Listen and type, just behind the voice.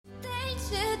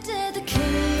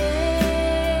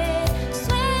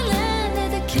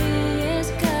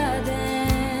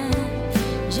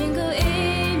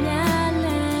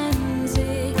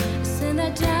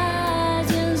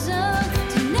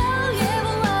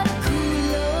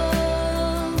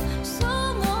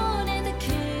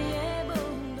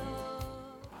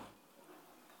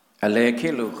အလေခေ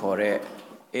တ်လို့ခေါ်တဲ့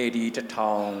AD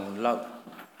 1000လောက်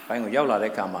ပိုင်းကိုရောက်လာ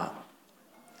တဲ့အခါမှာ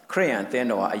ခရစ်ယာန်အသင်း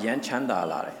တော်ကအယမ်းချမ်းသာ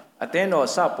လာတယ်အသင်းတော်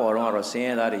စပေါ်တော့ကတော့ဆင်း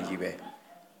ရဲသားတွေကြီးပဲ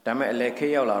ဒါပေမဲ့အလေခေ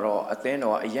တ်ရောက်လာတော့အသင်း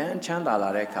တော်ကအယမ်းချမ်းသာလာ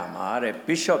တဲ့အခါမှာတဲ့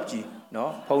Bishop ကြီး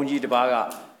နော်ဘုန်းကြီးတစ်ပါးက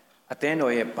အသင်း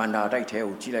တော်ရဲ့ဗန္ဒာတိုက်ထဲ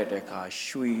ကိုကြီးလိုက်တဲ့အခါ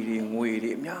ရွှေတွေငွေ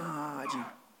တွေအများကြီး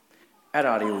အဲ့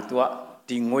ဒါတွေကို तू က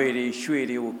ဒီငွေတွေရွှေ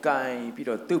တွေကိုကင်ပြီး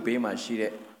တော့သူ့ဘေးမှာရှိ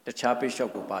တဲ့တခြား Bishop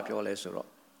ကိုပါပြောလဲဆိုတော့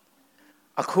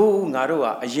အခုငါတို့က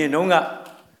အရင်တုန်းက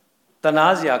တနာ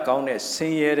စရာကောင်းတဲ့ဆ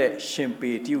င်းရဲတဲ့ရှင်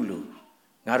ပေတျုလို့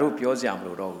ငါတို့ပြောစရာမ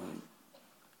လိုတော့ဘူး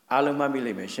အားလုံးမှတ်မိ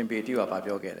လိမ့်မယ်ရှင်ပေတျုကဘာ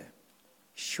ပြောခဲ့လဲ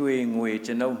ရွှေငွေ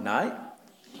ကျွန်ုပ်၌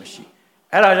မရှိ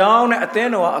အဲ့ဒါကြောင့်နဲ့အသ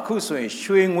င်းတော်ကအခုဆိုရင်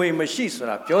ရွှေငွေမရှိဆို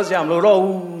တာပြောစရာမလိုတော့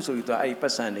ဘူးဆိုပြီးတော့အဲ့ဒီပ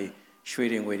တ်စံတွေရွှေ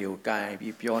တွေငွေတွေကိုကင်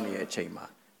ပြီးပြောနေတဲ့အချိန်မှာ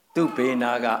သူ့ဘေး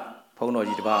နာကဘုန်းတော်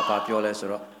ကြီးတစ်ပါးဘာပြောလဲဆို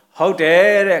တော့ဟုတ်တ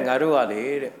ယ်တဲ့ငါတို့ကလေ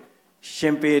တဲ့ရှ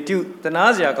င်ပေတျုတနာ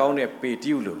စရာကောင်းတဲ့ပေ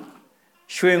တျုလို့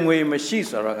ရွှေငွေမရှိ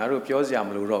ဆိုတော့ငါတို့ပြောစရာမ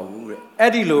လိုတော့ဘူးတဲ့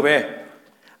အဲ့ဒီလိုပဲ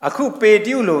အခုပေ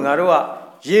တျုလို့ငါတို့က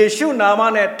ယေရှုနာမ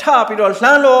နဲ့ထပြီးတော့လှ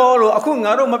မ်းလို့အခု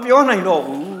ငါတို့မပြောနိုင်တော့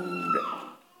ဘူးတဲ့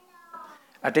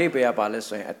အတိတ်ပဲပါလဲ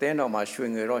ဆိုရင်အသင်းတော်မှာရွှေ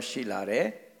ငွေတော့ရှိလာတယ်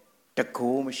တ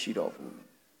ကိုးမရှိတော့ဘူး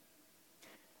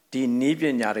ဒီနည်းပ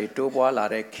ညာတွေတိုးပွားလာ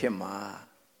တဲ့ခေတ်မှာ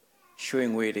ရွှေ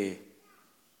ငွေတွေ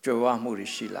ကြွယ်ဝမှုတွေ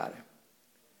ရှိလာတယ်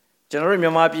ကျွန်တော်တို့မြ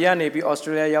န်မာပြည်ကနေပြီးဩစ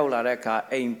တြေးလျရောက်လာတဲ့အခါ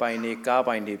အိမ်ပိုင်တွေကား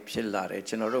ပိုင်တွေဖြစ်လာတယ်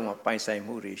ကျွန်တော်တို့မှာပိုင်ဆိုင်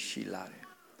မှုတွေရှိလာတယ်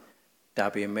ဒါ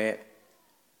ပေမဲ့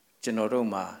ကျွန်တော်တို့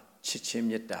မှာချစ်ချင်း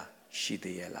မေတ္တာရှိ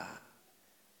သေးရဲ့လား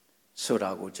ဆိုတာ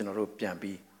ကိုကျွန်တော်တို့ပြန်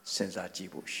ပြီးစဉ်းစားကြည့်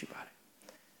ဖို့ရှိပါတယ်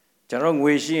ကျွန်တော်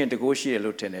ငွေရှိရင်တကိုးရှိတယ်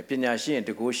လို့ထင်တယ်ပညာရှိရင်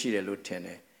တကိုးရှိတယ်လို့ထင်တ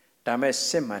ယ်ဒါပေမဲ့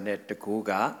စစ်မှန်တဲ့တကိုး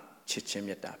ကချစ်ချင်း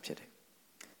မေတ္တာဖြစ်တယ်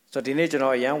ဆိုတော့ဒီနေ့ကျွန်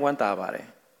တော်အယံဝမ်းသာပါတယ်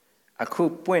အခု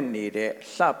ပွင့်နေတဲ့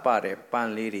လှပတဲ့ပ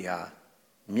န်းလေးတွေဟာ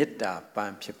မေတ္တာပ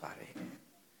န်းဖြစ်ပါတယ်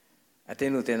အတ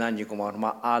င်းတို့တင်သားညီကောင်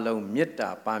တို့အားလုံးမေတ္တာ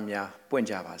ပန်းများပွင့်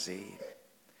ကြပါစေ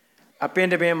အပင်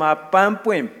တစ်ပင်မှာပန်း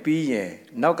ပွင့်ပြီးရင်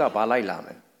နောက်ကဘာလိုက်လာမ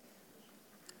လဲ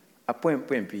အပွင့်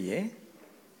ပွင့်ပြီးရင်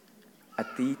အ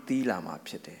သီးသီးလာမှာ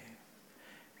ဖြစ်တယ်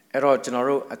အဲ့တော့ကျွန်တော်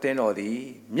တို့အတင်းတော်သည်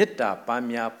မေတ္တာပန်း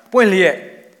များပွင့်လျက်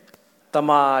တ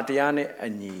မာတရားနဲ့အ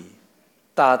ညီ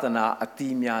သာသနာအ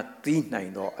သီးများသီးနို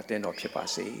င်သောအသင်းတော်ဖြစ်ပါ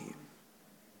စေ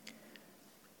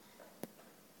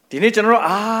ဒီနေ့ကျွန်တော်တို့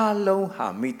အားလုံးဟာ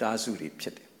မိသားစုတွေဖြ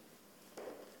စ်တယ်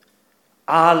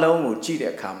အားလုံးကိုကြည့်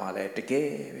တဲ့အခါမှာလည်းတကယ်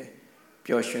ပဲ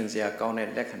ပျော်ရွှင်စရာကောင်းတဲ့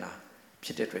လက္ခဏာဖြ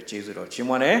စ်တဲ့အတွက်ကျေးဇူးတော်ချီး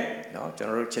မွမ်းတယ်နော်ကျွန်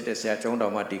တော်တို့ချစ်တဲ့ဆရာကျုံး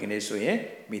တော်မှာဒီကနေ့ဆိုရင်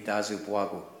မိသားစုဘဝ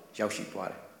ကိုရောက်ရှိသွား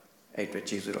တယ်အဲ့အတွက်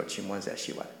ကျေးဇူးတော်ချီးမွမ်းစရာ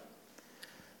ရှိပါတယ်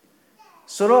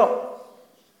ဆိုတော့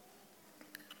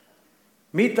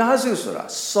မိသားစုဆိုတာ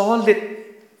solid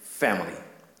family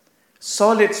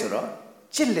solid ဆိုတော့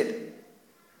ချစ်လက်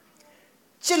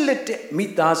တဲ့မိ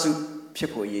သားစုဖြစ်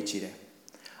ဖို့အရေးကြီးတယ်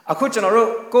အခုကျွန်တော်တို့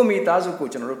ကိုယ့်မိသားစုကို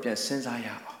ကျွန်တော်တို့ပြန်စဉ်းစားရ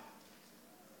အောင်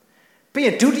ပြီးရ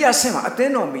င်ဒုတိယဆင့်မှာအသ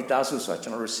င်းတော်မိသားစုဆိုတာကျွ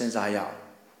န်တော်တို့စဉ်းစားရအောင်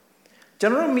ကျွ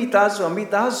န်တော်တို့မိသား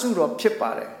စုတော့ဖြစ်ပါ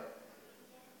တယ်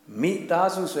မိသား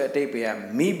စုဆိုတဲ့အတိတ်ပဲ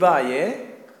မိဘရဲ့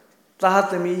သား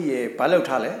သမီးရဲ့ဘာလုပ်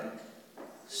ထားလဲ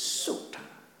စု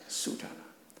ထား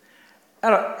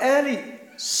အဲ့တော့အဲ့ဒီ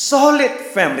solid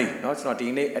family เนาะကျွန်တော်ဒီ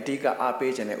နေ့အဓိကအား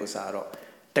ပေးခြင်းတဲ့ဥစ္စာကတော့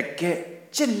တကယ်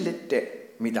ချစ်လက်တဲ့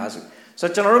မိသားစုဆို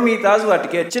တော့ကျွန်တော်တို့မိသားစုကတ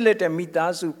ကယ်ချစ်လက်တဲ့မိ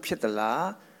သားစုဖြစ်သလား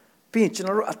ပြီးရင်ကျွန်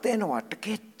တော်တို့အသင်းတော်ကတက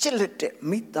ယ်ချစ်လက်တဲ့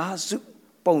မိသားစု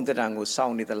ပုံသဏ္ဍာန်ကိုစော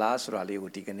င့်နေသလားဆိုတာလေး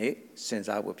ကိုဒီကနေ့စဉ်း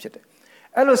စားဖို့ဖြစ်တယ်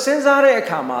အဲ့လိုစဉ်းစားတဲ့အ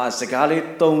ခါမှာစကားလေး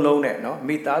၃လုံးနဲ့เนาะ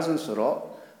မိသားစုဆိုတော့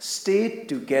stay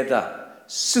together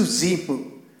စုစည်းမှု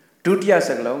ဒုတိယစ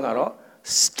ကားလုံးကတော့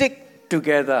stick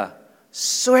together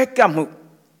ဆွဲကပ်မှု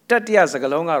တတိယစ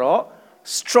ကားလုံးကတော့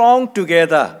strong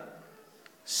together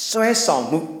ဆွဲဆောင်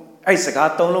မှုအဲ့စကား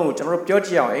၃လုံးကိုကျွန်တော်တို့ပြောကြ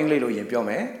ည့်အောင်အင်္ဂလိပ်လိုရင်ပြော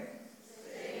မယ်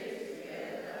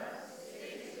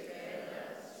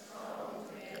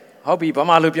ဟုတ်ပြီဘာ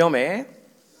မှလို့ပြောမယ်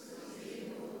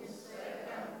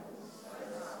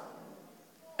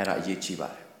အဲ့ဒါအရေးကြီးပါ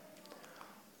တယ်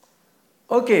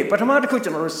Okay ပထမတစ်ခုကျွ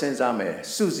န်တော်တို့စဉ်းစားမယ်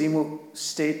စုစည်းမှု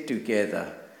stay together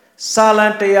စာလံ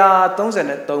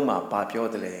133မှာဘာပြော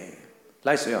တယ်လဲ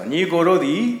လိုက်ဆိုရအောင်ညီကိုတို့သ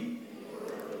ည်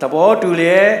သဘောတူလျ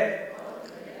က်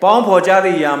ပေါင်းဖော်ကြသ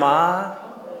ည့်အရာမှာ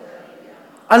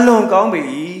အလွန်ကောင်းပြီ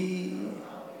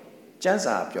ကျမ်း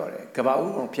စာပြောတယ်ကဘာ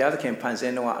ဦးဘုရားသခင်ဖန်ဆ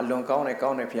င်းတော့အလွန်ကောင်းတယ်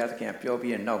ဘုရားသခင်ကပြော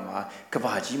ပြီးတဲ့နောက်မှာက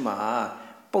ဘာကြီးမှာ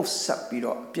ပုတ်ဆက်ပြီး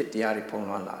တော့အပြစ်တရားတွေဖုံး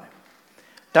လွှမ်းလာတယ်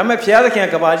ဒါပေမဲ့ဘုရားသခင်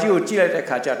ကဘာကြီးကိုကြည့်လိုက်တဲ့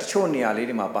ခါကျတချို့နေရာလေး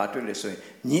တွေမှာပါတွေ့လို့ဆိုရင်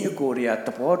ညီအကိုတွေကသ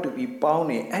ဘောတူပြီးပေါင်း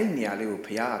နေအဲ့ဒီနေရာလေးကို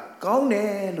ဘုရားကောင်းတ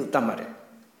ယ်လို့သတ်မှတ်တယ်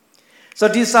ဆို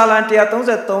တော့ဒီစာလံ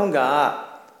133က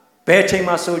ဘယ်ချိန်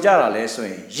မှာဆိုကြတာလဲဆို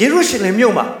ရင်ယေရုရှလင်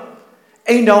မြို့မှာ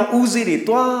အိမ်တော်ဦးစီးတွေ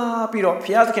တွားပြီးတော့ဘု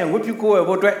ရားသခင်ဝတ်ပြုကိုးရ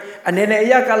ဖို့အတွက်အနေနဲ့အ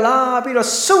ရကလာပြီးတော့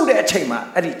စုတဲ့အချိန်မှာ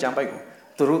အဲ့ဒီကြံပိုက်ကို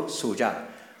သူတို့ဆိုကြတယ်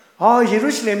ဟောယေရု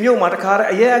ရှလင်မြို့မှာတခါတည်း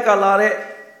အရကလာတဲ့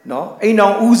နော်အိမ်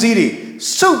တော်ဦးစီးတွေ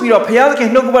စုပြီးတော့ဘုရားသခင်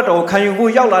နှုတ်ကပတ်တော်ကိုခံယူ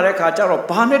ဖို့ရောက်လာတဲ့အခါကျတော့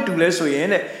ဘာနဲ့တူလဲဆိုရင်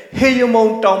တဲ့ဟေယမုန်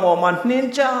တောင်ပေါ်မှာနှင်း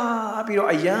ကြပြီးတော့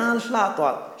အရန်လှပ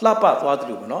သွားတယ်လို့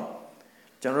ပေါ့နော်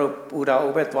ကျွန်တော်တို့ပူတာ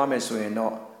အိုဘက်သွားမယ်ဆိုရင်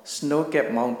တော့ snow cap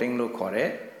mountain လို့ခေါ်တဲ့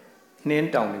နှင်း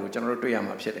တောင်တွေကိုကျွန်တော်တို့တွေ့ရ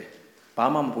မှာဖြစ်တယ်ဘာ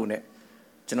မှမပူနဲ့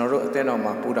ကျွန်တော်တို့အသင်းတော်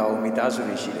မှာပူတာအိုမိသားစု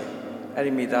တွေရှိတယ်အဲ့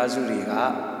ဒီမိသားစုတွေက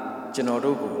ကျွန်တော်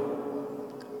တို့ကို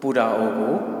ပူတာအို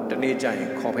ကိုတနေ့ကျရင်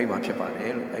ခေါ်ဖိတ်မှာဖြစ်ပါတ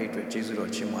ယ်လို့အဲ့ဒီအတွက်ကျေးဇူး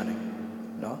တော်ချီးမွမ်းတယ်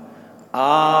နော်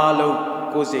အားလုံး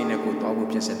ကိုယ်စိတ်နဲ့ကိုယ်တော်ဖို့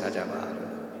ပြင်ဆင်ထားကြပါ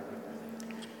လို့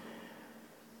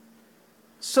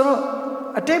ဆိုတော့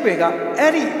အတိတ်တွေက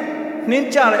အဲ့ဒီနှင်း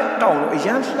ကြတဲ့တောင်လို့အရ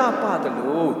န်လှပတယ်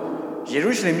လို့ယေရု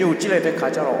ရှလင်မြို့ကိုကြည့်လိုက်တဲ့ခါ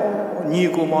ကျတော့ညီ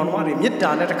ကိုမောင်နှမတွေမေတ္တာ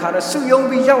နဲ့တခါတည်းဆုယုံ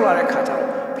ပြီးရောက်လာတဲ့ခါကျတော့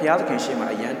ဘုရားသခင်ရှေ့မှာ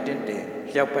အရန်တင်းတယ်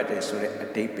လျှောက်ပတ်တယ်ဆိုတဲ့အ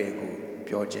တိတ်ပဲကို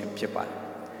ပြောခြင်းဖြစ်ပါတယ်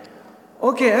။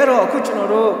 Okay အဲ့တော့အခုကျွန်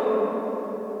တော်တို့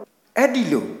အဲ့ဒီ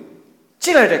လိုကြ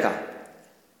ည့်လိုက်တဲ့အခါ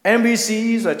MBC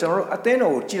ဆိုတော့ကျွန်တော်တို့အသင်း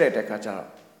တော်ကိုကြည့်လိုက်တဲ့အခါကျတော့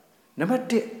နံပါတ်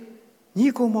1ညီ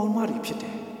ကိုမောင်နှမတွေဖြစ်တ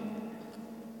ယ်။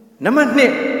နံပါတ်2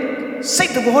စိ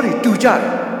တ်သဘောတွေတူကြတယ်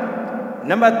။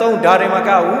နံပါတ်3ဒါတွေမှာက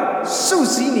ဘူးစု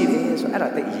စည်းနေတယ်ဆိုအဲ့ဒါ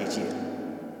သိအရေးကြီးတယ်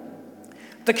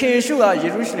။သခင်ယေရှုဟာယေ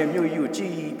ရုရှလင်မြို့ကြီးကိုကြ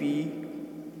ည်ပြီး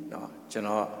နော်ကျွန်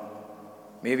တော်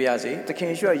မေးပါရစေသခင်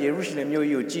ယေရှုဟာယေရုရှလင်မြို့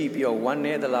ကြီးကိုကြည်ပြီးတော့ဝမ်း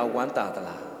နေသလားဝမ်းသာသ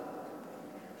လား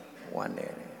ဝမ်းနေ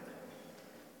တယ်။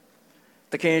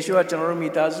သခင်ယေရှုကကျွန်တော်တို့မိ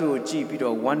သားစုကိုကြည်ပြီး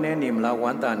တော့ဝမ်းနေနေမလားဝ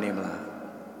မ်းသာနေမလား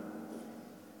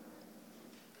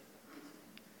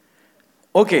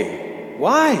Okay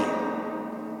why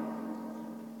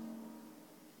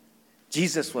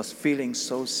Jesus was feeling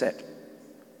so sad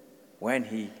when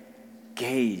he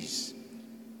gazed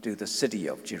to the city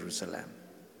of Jerusalem.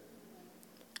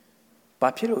 ဘာ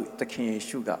ဖြစ်လို့သခင်ယေ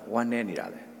ရှုကဝမ်းနည်းနေတာ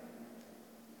လဲ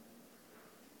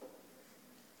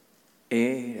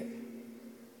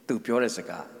သူပြောတဲ့စ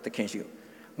ကားသခင်ယေရှု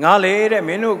ငါလေတဲ့မ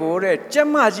င်းတို့ကိုတဲ့ကြက်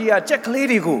မကြီးကကြက်ကလေး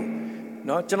တွေကို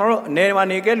နော်ကျွန်တော်တို့အနေမှာ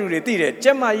နေခဲ့လူတွေသိတယ်ကြ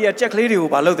က်မကြီးကကြက်ကလေးတွေကို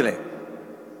ဘာလုပ်တယ်လဲ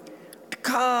တ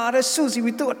ခါတဲ့စုစည်း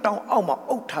ပြီးသူ့အတောင်အောက်မှာ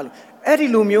အုပ်ထားလို့အဲ့ဒီ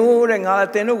လိုမျိုးတဲ့ငါ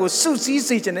တင်တို့ကိုစုစည်း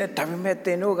စေချင်တယ်ဒါပေမဲ့တ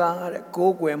င်တို့ကတဲ့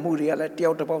ကိုးကွယ်မှုတွေကလည်းတ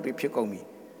ယောက်တစ်ပေါက်တွေဖြစ်ကုန်ပြီ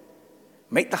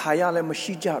မိတ္တဟာယလည်းမ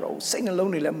ရှိကြတော့ဘူးစိတ်နှ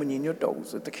လုံးတွေလည်းမငြိမ်ညွတ်တော့ဘူး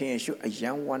ဆိုသခင်ယေရှုအ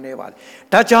ယံဝမ်းနေပါလေ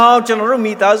ဒါကြောင့်ကျွန်တော်တို့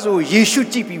မိသားစုယေရှု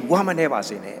ကြည့်ပြီးဝမ်းမနေပါ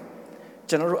စေနဲ့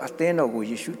ကျွန်တော်တို့အသင်းတော်ကို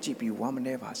ယေရှုကြည့်ပြီးဝမ်းမ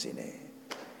နေပါစေနဲ့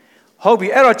ဟုတ်ပြီ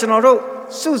အဲ့တော့ကျွန်တော်တို့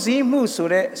စုစည်းမှုဆို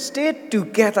တဲ့ stay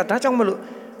together ဒါကြောင့်မလို့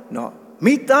နော်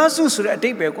မိသားစုဆိုတဲ့အတိ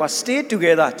တ်ပဲကွာ stay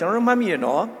together ကျွန်တော်တို့မှတ်မိရ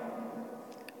နော်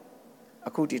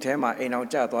အခုဒီထဲမှာအိမ်အောင်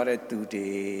ကျသွားတဲ့သူတွေ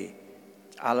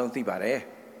အားလုံးသိပါတယ်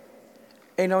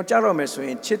အိမ်အောင်ကျတော့မယ်ဆိုရ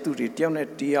င်ချစ်သူတွေတယောက်နဲ့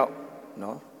တယောက်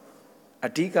နော်အ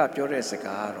ဓိကပြောတဲ့စ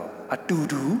ကားကတော့အတူ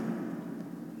တူ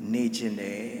နေခြင်းတ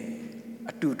ယ်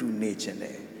အတူတူနေခြင်းတ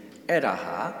ယ်အဲ့ဒါ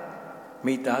ဟာ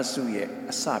မိသားစုရဲ့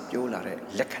အစပြိုးလာတဲ့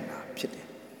လက္ခဏာဖြစ်တယ်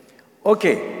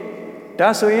Okay ဒါ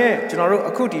ဆိုရင်ကျွန်တော်တို့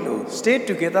အခုဒီလို stay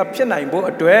together ဖြစ်နိုင်ဖို့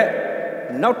အတွက်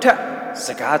နောက်ထပ်စ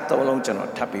ကားသုံးလုံးကျွန်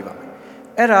တော်ထပ်ပေးပါမယ်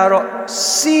အဲ့ဒါတော့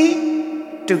see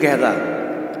together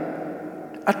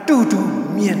အတူတူ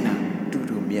မြင်တာအတူ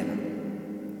တူမြင်တာ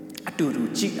အတူတူ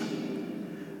ကြည့်တာ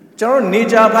ကျွန်တော်နေ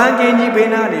ကြပန်းကင်းကြီးဘေး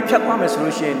နားနေဖြတ်သွားမယ်ဆို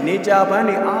လို့ရှိရင်နေကြပန်း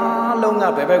တွေအားလုံးက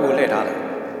ဘယ်ဘက်ကိုလှည့်ထားလဲ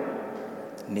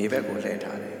နေဘက်ကိုလှည့်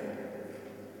ထားတယ်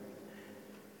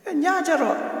ညကျ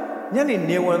တော့ညနေ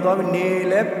နေဝင်သွားပြီးနေ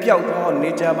လဲပျောက်သွားနေ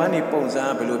ကြပန်းတွေပုံစံ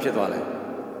ဘယ်လိုဖြစ်သွားလဲဟ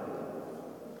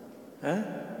မ်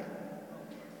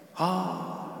ဟာ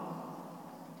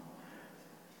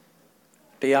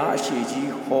တရားအရှိကြီး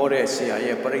ဟောတဲ့ဆရာ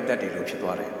ရဲ့ပြိဿတ်တွေလိုဖြစ်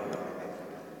သွားတယ်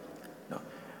နော်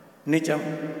နေကြ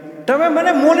ဒါပေ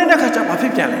မဲ့မိုးလင်းတဲ့ခါကျဘာဖြ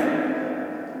စ်ပြန်လဲ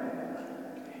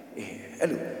အဲ့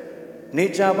လိုနေ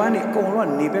ကြပန်းတွေအကုန်လုံး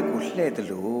ကနေဘက်ကိုလှည့်တယ်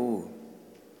လို့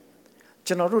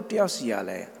ကျွန်တော်တို့တယောက်စီရ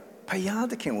လဲဖယား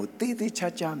သခင်ကိုတေးသေးချာ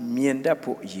ချာမြင်တတ်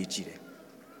ဖို့အရေးကြီးတယ်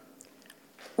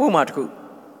ဥပမာတစ်ခုဣ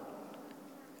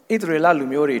သရေလလူ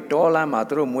မျိုးတွေတောလမ်းမှာ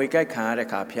သူတို့မွေကြိုက်ခံရတဲ့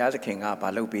အခါဖယားသခင်ကဘာ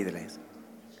လုပ်ပေးတယ်လဲ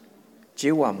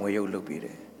ကျေးဝါမွေရုပ်လုပ်ပေးတ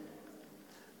ယ်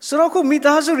ဆိုတော့ခုမိ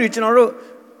သားစုတွေကျွန်တော်တို့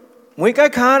မွေကြို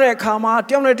က်ခံရတဲ့အခါမှာ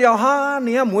တယောက်နဲ့တယောက်ဟာ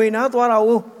နေကမွေနာသွားတာ哦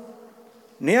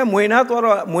နေကမွေနာသွား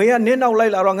တော့မွေကနင်းနောက်လို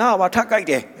က်လာတော့ငါကဘာထပ်ကြိုက်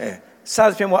တယ်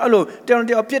Says him, hello, tell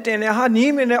the opinion, ha,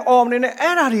 name in the arm in the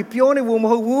energy, peony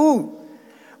woman who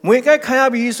Mweka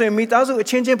Kayabi so meet us a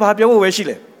changing Pabio where she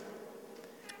left.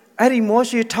 Eddie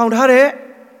Moshi town her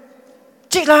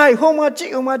Chilai, Homa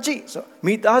Chi, so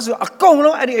meet us a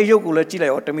cono at the Ayokula Chile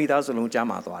or to meet us alone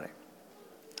Jama.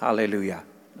 Hallelujah.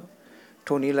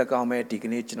 Tony Lagame,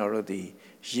 Dignity, or the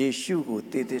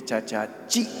Yeshu, Tete Chacha,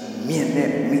 Chi,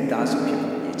 Miene, meet us people.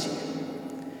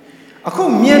 A co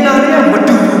Miena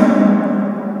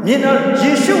Matu Miena,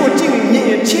 Yeshu,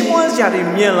 Jimmy, Chimwas Yadi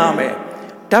Mielame.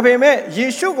 Tabeme,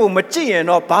 Yeshu go Machi and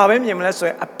or Pavemium, let's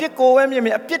say a pico, a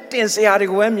pittensia, a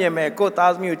go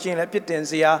Tasmu, a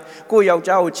pittensia, go Yao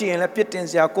Chi and a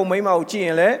pittensia, go Mima Chi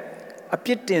and a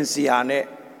pittensia, ne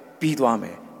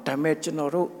Pidwame.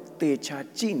 Damechinoro, te cha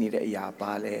chini de ya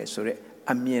bale, so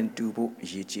a mien tubu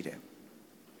yichide.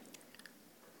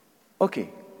 Okay,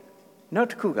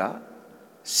 not Kuga,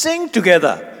 sing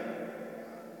together.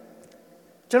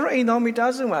 General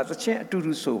Inomidazuma, the chair to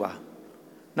do soba.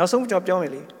 Now, some job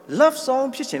generally love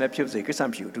song pitching a music,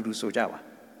 some few to do so Java.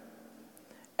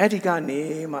 Ediga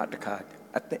name at the card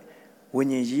at the when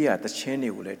ye at the chain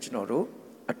will let you know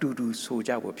a to do so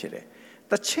Java pile.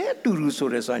 The chair to do so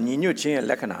as a new chain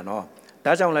lecanano.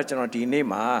 That's on legend of the name,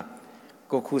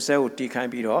 Gokusel T.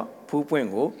 Campiro,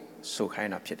 Pupuengo, so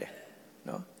kind of pide.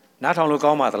 No, not on look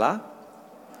on Madla,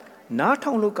 not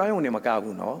on look on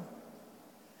Magabu, no.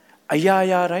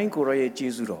 Ayaya Rankoroye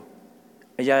Jizuro.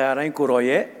 Ayaya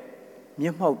Rankoroye,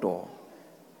 Miamauto.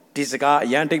 Tisaka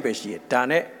Yantic Beshi,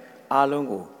 Dane,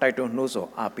 Alongo, Title Nozo,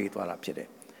 Api to Alapide.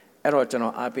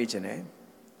 Erochano Apicene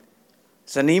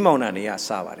Zanimonania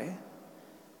Savare.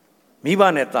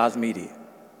 Mibanet as midi.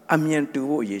 Amien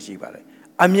tubo yechibare.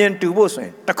 Amien tubo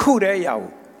swen. Takure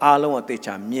yao. Alon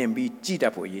techa mien bi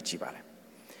jita po yechibare.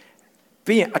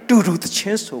 Being a tudu the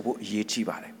chance to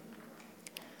yechibare.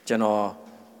 Jano,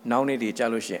 now need the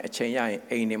jaloushe, a chenya,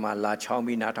 anima la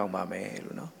chombi natoma me,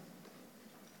 you know.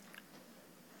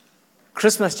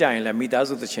 Christmas giant, la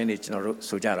midazu the change no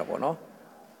sujara, no?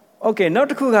 Okay, not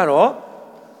Kugaro.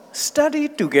 Study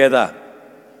together.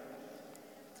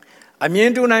 I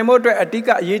mean to Naimoto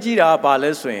Atika Yejira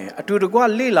Baleswing, a to the Gua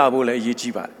Lila Bula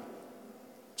Yejiba.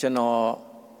 Jano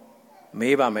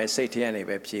Meba me say Tiani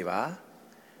Bepsiva.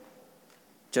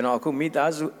 Jano could meet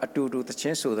Azu a to do the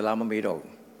chance of the Lama Meadow.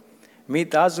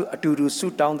 Meet Azu a to do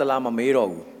suit down the Lama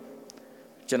Meadow.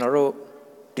 General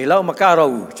Dila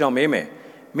Macaro, John Meme.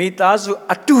 Meet Azu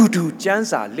a to do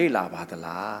Jansa Lila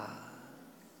Batala.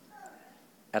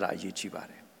 Era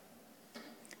Yejibare.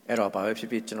 Era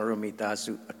Babi General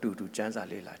Mitasu a to Janza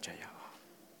Lila Chaya.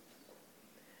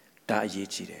 Da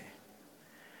Yechide.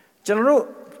 General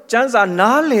Janza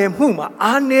Nale Muma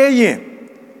Ane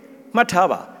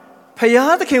Mataba.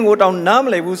 Paya the king go down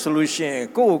Namle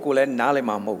solution, go gole Nale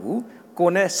Mamu, go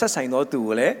ne Sassino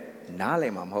Dule, Nale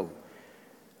Mamu.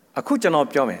 A Kuchan of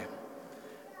Jome.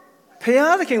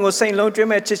 Paya the king was saying low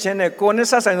dream at Chichen, go ne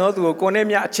Sassino to go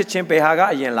nemia Chichen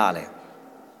Behaga Yen Lale.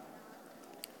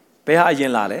 Beha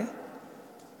yen lale.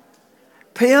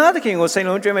 Paya the king was saying,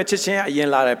 no dream at Chichen, yen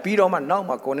lale, Pidoma, no,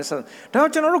 my corners. Now,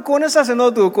 General Corners and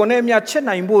no to Conemia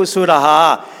Chena in Boo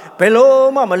Suraha. Below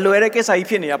Mamma Luerekes, I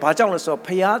pin a Bajan, so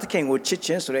Paya the king would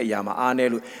Chichen Sure Yama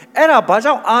Anelu. Era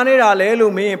Bajan Anera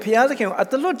Lelu me, Paya the king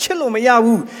at the Lord Chilo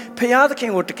Mayahu. Paya the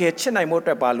king would take Chena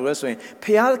motor baluas.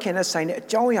 Paya can assign a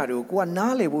Joyaru,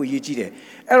 Guanale Yijide.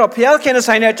 Era Paya can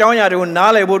assign a Joyaru,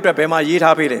 Nale would Bema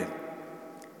Yitapide.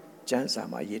 Jansa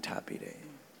ma yit happy day.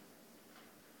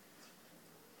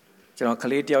 General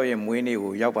Kalidio and Winnie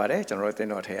who Yabare, General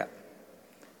not here.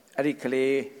 Eddie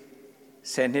Clay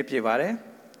send hip Yavare,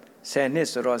 send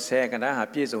his or second I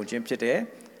have piece of Jim Chite.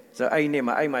 So I name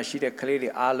I my sheet clearly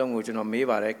along with General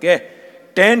Mevare.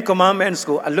 10 commandments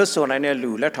go a luson and a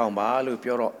lu, let home balu,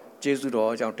 pure Jesu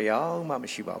or Jantia, Mamma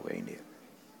Shiba way.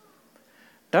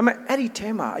 Dame Eddie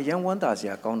Tema, a young one does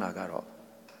ya Gonagaro.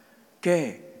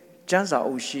 Gay. Janza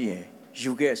Oshi,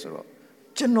 you guess,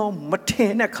 General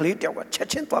Matena Clitia,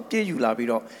 Chechen Papi, you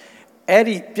labiro.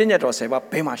 Eddie Pianato Seba,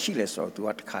 Pema Shiles or to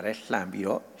what Kare,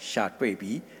 Lambiro, Shark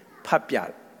Baby,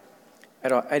 Papia.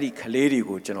 Ero Eddie Kaledi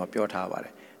go General Piotavare.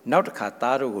 Now the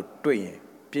Cataro go doing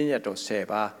Pianato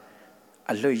Seba,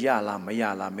 a Loyala,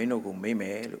 Mayala, Menogo,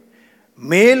 Meme,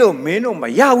 Melo, Meno,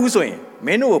 Maya Usoin,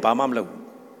 Meno Bamamlo,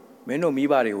 Meno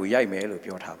Mibari, Yai Melo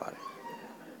Piotavare.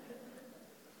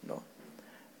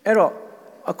 Ero,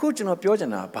 a cushion of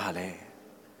Piojana, Bale.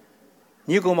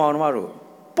 Nico Maru,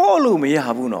 Polu me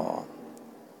habuno.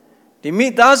 The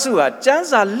Mitazu,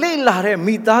 Janza Lila,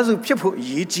 Mitazu, people,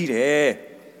 Yichide.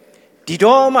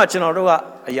 Didoma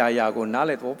Generoa, Ayago,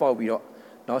 Nalet, Opabio.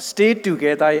 Now stay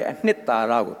together and knit the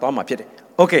rago, Toma Pit.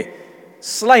 Okay,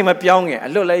 slide မပြောင်းငယ်အ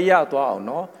လွတ်လည်းရသွားအောင်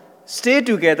နော် stay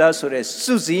together ဆိုတဲ့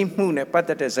စုစည်းမှုနဲ့ပတ်သ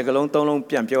က်တဲ့စကားလုံးသုံးလုံး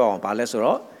ပြန်ပြောအောင်ဗာလဲဆို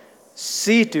တော့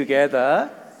see together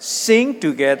sing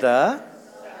together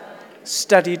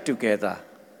study together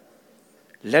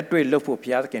လက်တွေ့လုပ်ဖို့ဘု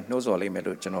ရားသခင်နှိုးဆော်လိမ့်မယ်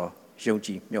လို့ကျွန်တော်ယုံကြ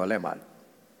ည်မျှော်လင့်ပါတယ်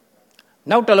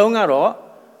နောက်တစ်လုံးကတော့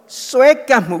ဆွဲ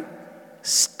ကပ်မှု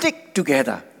stick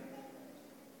together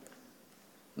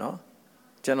နော်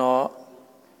ကျွန်တော်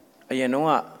အရင်တော့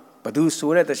ဘသူ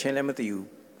ဆိုတဲ့တခြင်းလည်းမသိဘူး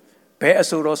ဘယ်အ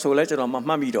ဆိုတော်ဆိုလဲကျွန်တော်မ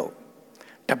မှတ်မိတော့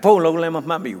တပုတ်လုံးလည်းမ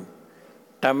မှတ်မိဘူး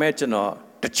ဒါမဲ့ကျွန်တော်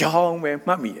တကြောင်ပဲ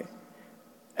မှတ်မိတယ်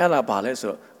အဲ့ဒါဘာလဲဆို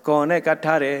တော့ကော်နဲ့ကတ်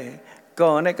ထားတယ်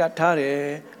ကော်နဲ့ကတ်ထားတယ်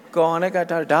ကော်နဲ့ကတ်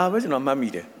ထားတယ်ဒါပဲကျွန်တော်မှတ်မိ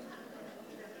တယ်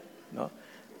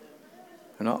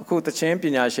နော်အခုတခြင်းပ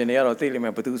ညာရှင်တွေကတော့သိလိမ့်မ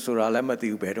ယ်ဘသူဆိုတာလည်းမသိ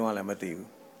ဘူးဘယ်တော့မှလည်းမသိဘူး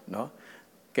နော်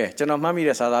ကဲကျွန်တော်မှတ်မိ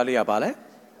တဲ့စာသားလေးကဘာလဲ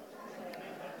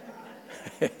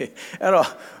အဲ့တော့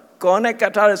connect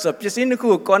ထားရဆိုပစ္စည်းတစ်ခု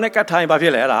ကို connect ထားရင်ဘာဖြ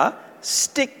စ်လဲအဲ့ဒါ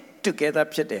stick together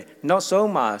ဖြစ်တယ်နောက်ဆုံး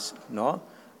မှာနော်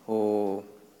ဟို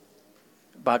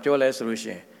ဘာပြောလဲဆိုလို့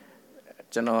ရှိရင်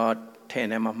ကျွန်တော်ထင်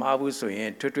တယ်မမှားဘူးဆိုရင်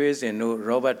ထွေးစင်တို့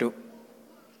Robert တို့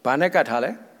ဘာနဲ့ကတ်ထား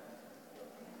လဲ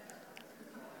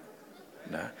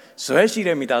နော်ဇွဲရှိ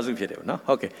တဲ့မိသားစုဖြစ်တယ်နော်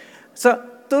ဟုတ်ကဲ့ဆို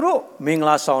သူတို့မင်္ဂ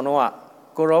လာဆောင်တော့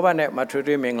ကို Robert နဲ့မ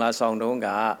ထွေးမင်္ဂလာဆောင်တော့က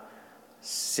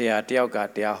ဆရာတယောက်က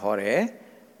တရားဟောတယ်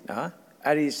နော်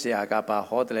အဲ့ဒီဆရာကဘာ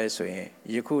ဟောတယ်လဲဆိုရင်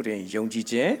ယခုတွင်ယုံကြည်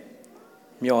ခြင်း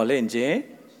မျှော်လင့်ခြင်း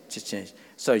ချစ်ခြင်း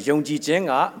ဆိုယုံကြည်ခြင်း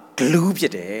က glue ဖြ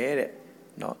စ်တယ်တဲ့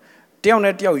နော်တယောက်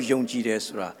နဲ့တယောက်ယုံကြည်တယ်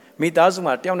ဆိုတာမိသားစု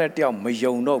မှာတယောက်နဲ့တယောက်မ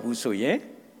ယုံတော့ဘူးဆိုရင်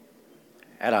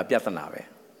အဲ့ဒါပြဿနာပဲ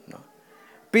နော်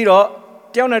ပြီးတော့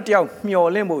တယောက်နဲ့တယောက်မျှော်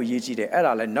လင့်ဖို့အရေးကြီးတယ်အဲ့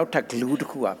ဒါလည်းနောက်ထပ် glue တစ်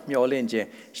ခုကမျှော်လင့်ခြင်း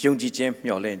ယုံကြည်ခြင်း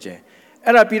မျှော်လင့်ခြင်း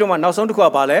အဲ့ဒါပြီးတော့မှနောက်ဆုံးတစ်ခုက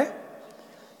ဘာလဲ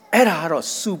အဲ့ဒါကတော့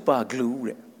super glue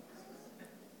တဲ့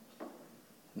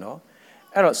နော်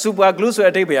အဲ့တော့ super glue ဆို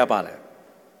တဲ့အဓိပ္ပာယ်ကပါလဲ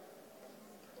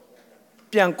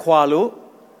ပြန်ခွာလို့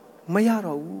မရ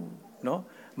တော့ဘူးနော်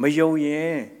မယုံရ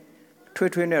င်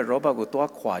ထွေးနဲ့ Robert ကို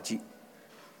သွားခွာကြည့်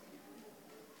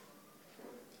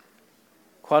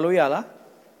ခွာလို့ရလား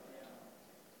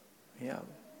မရ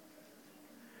ဘူး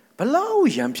ဘလောက်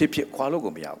ရံဖြစ်ခွာလို့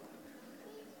ကိုမရဘူး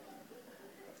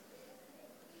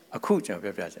အခုကျွန်တော်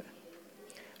ပြောပြချင်တယ်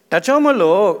ဒါကြောင့်မ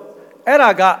လို့အဲ့ဒါ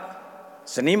က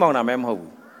ဇနီးမောင်နှံပဲမဟုတ်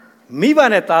ဘူးမိဘ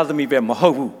နဲ့သားသမီးပဲမဟု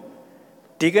တ်ဘူး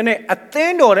ဒီကနေ့အသ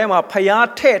င်းတော်ထဲမှာဖျား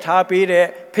ထည့်ထားပေးတဲ့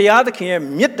ဖျားသခင်ရဲ့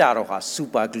မေတ္တာတော်ဟာ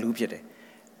super glue ဖြစ်တယ်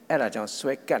အဲ့ဒါကြောင့်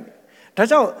ဆွဲကပ်တယ်ဒါ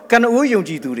ကြောင့်ကနဦးယုံ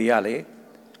ကြည်သူတွေကလေ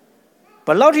ဘ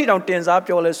လောက်ထိတောင်တင်စား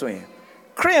ပြောလဲဆိုရင်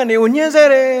ခရိယန်တွေကိုညှင်းဆဲ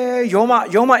တယ်ယော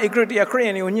မဧကရတိခရိယ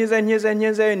န်တွေကိုညှင်းဆဲ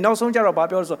နောက်ဆုံးကြတော့ဘာ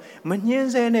ပြောလဲဆိုမညှင်း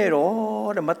ဆဲနဲ့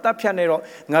တော့တဲ့မတတ်ဖြတ်နဲ့တော့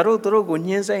ငါတို့သူတို့ကို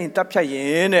ညှင်းဆဲရင်တတ်ဖြတ်ရ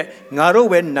င်တဲ့ငါတို့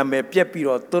ပဲနာမည်ပြက်ပြီး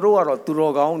တော့သူတို့ကတော့သူ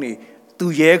တော်ကောင်းတွေသူ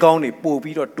ရဲကောင်းတွေပို့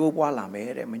ပြီးတော့တိုးပွားလာမ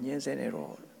ယ်တဲ့မညှင်းဆဲနဲ့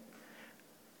တော့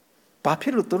ဘာဖြ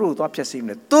စ်လို့သူတို့သွားဖြတ်စီမ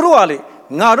လဲသူတို့ကလေ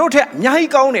ငါတို့ထက်အများ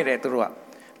ကြီးကောင်းနေတယ်သူတို့က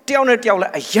တယောက်နဲ့တယောက်လ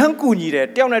ည်းအယံကူညီတယ်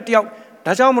တယောက်နဲ့တယောက်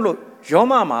ဒါကြောင့်မလို့ယော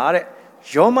မမှာ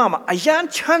အယံ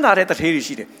ချမ်းသာတဲ့တထေးတွေ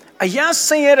ရှိတယ်အယံဆ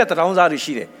င်းရဲတဲ့တထောင်းစားတွေ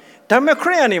ရှိတယ်ဒါပေမဲ့ခ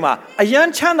ရိယန်တွေမှာအယံ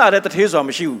ချမ်းသာတဲ့တထေးဆိုတာ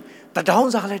မရှိဘူးတထော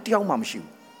င်းစားလည်းတယောက်မှမရှိ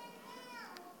ဘူး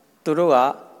သူတို့က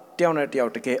တယောက်နဲ့တယော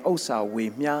က်တကယ်ဥစ္စာဝေ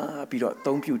မျှပြီးတော့အ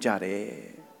သုံးပြုကြတ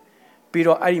ယ်ပြီး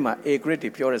တော့အဲ့ဒီမှာ A grade တွေ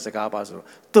ပြောတဲ့စကားပါဆိုတော့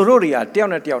သူတို့တွေကတယော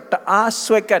က်နဲ့တယောက်တအား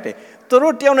ဆွဲကတ်တယ်သူ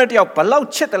တို့တယောက်နဲ့တယောက်ဘလောက်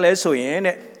ချစ်တယ်လဲဆိုရင်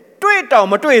တဲ့တွေ့တောင်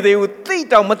မတွေ့သေးဘူးသိ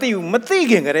တောင်မသိဘူးမသိ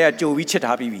ခင်ကတည်းကကြိုပြီးချစ်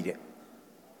ထားပြီးပြီတဲ့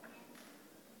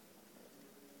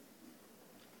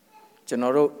ကျွန်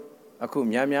တော်တို့အခု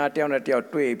များတယောက်နဲ့တယောက်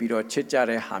တွေ့ပြီးတော့ချစ်ကြ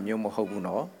တဲ့ဟာမျိုးမဟုတ်ဘူး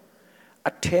နော်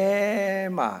အထဲ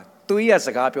မှာသူရဲ့စ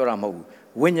ကားပြောတာမဟုတ်ဘူး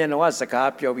ဝိညာဉ်တော်ကစကား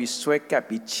ပြောပြီးဆွဲကပ်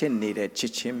ပြီးချစ်နေတဲ့ချ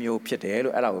စ်ချင်းမျိုးဖြစ်တယ်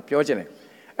လို့အဲ့ဒါကိုပြောချင်တယ်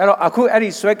အဲ့တော့အခုအဲ့ဒီ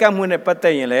ဆွဲကပ်မှုနဲ့ပတ်သ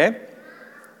က်ရင်လည်း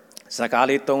စကား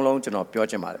လေး၃လုံးကျွန်တော်ပြော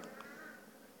ချင်ပါတယ်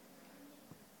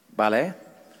ဘာလဲ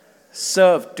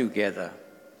serve together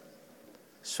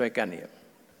ဆွဲကပ်နေ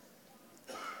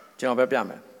ကျွန်တော်ပြောပြ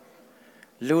မယ်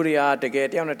လူတွေဟာတကယ်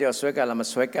တယောက်နဲ့တယောက်ဆွဲကပ်လားမ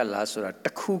ဆွဲကပ်လားဆိုတာတ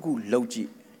စ်ခုခုလုပ်ကြည့်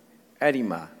အဲ့ဒီ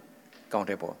မှာကောင်း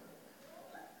တယ်ပေါ့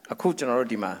အခုကျွန်တော်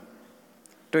တို့ဒီမှာ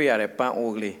တွေ့ရတဲ့ပန်း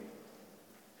အိုးကလေး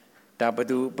ဒါဘ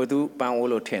သူပန်းအိုး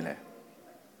လို့ထင်လဲ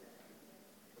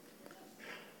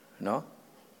နော်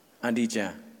အန်ဒီချ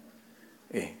န်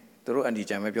အေးသူတို့အန်ဒီ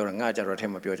ချန်ပဲပြောတာငါကြတော့ထဲ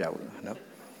မပြောကြဘူးနော်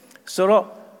ဆိုတော့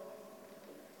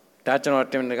ဒါကျွန်တော်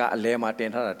တင်ကအလဲမှာတင်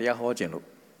ထားတာတရားဟောခြင်းလို့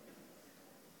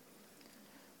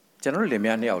ကျွန်တော်တို့လင်မ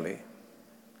ယားနှစ်ယောက်လေ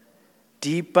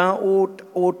ဒီပန်း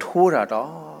အိုးထိုးတာတော့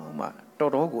မှ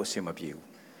တော်တော်ကိုအဆင်မပြေဘူး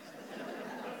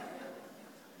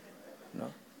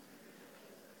နော်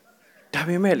ဒါ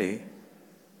ပေမဲ့လေ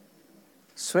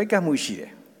ဆွဲကပ်မှုရှိတ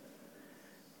ယ်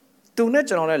သူနဲ့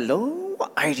ကျွန်တော်လည်းလုံးဝ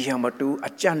idea မတူအ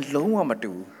ကြံလုံးဝမ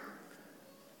တူ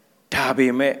ဒါပေ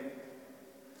မဲ့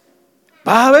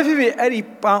ဘာပဲဖြစ်ဖြစ်အဲ့ဒီ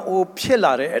ပန်အိုဖြစ်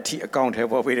လာတဲ့အထိအကောင့်ထဲ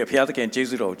ပေါ်ပေးတယ်ဘုရားသခင်ယေ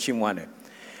ရှုတော်ကိုချီးမွမ်းတယ်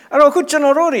အဲ့တော့အခုကျွန်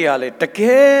တော်တို့တွေကလေတက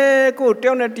ယ်ကိုတ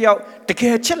ယောက်နဲ့တယောက်တက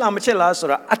ယ်ချစ်လားမချစ်လားဆို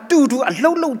တာအတူတူအ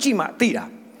လှုပ်လှုပ်ကြည့်မှသိတာ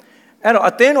အဲ့တော့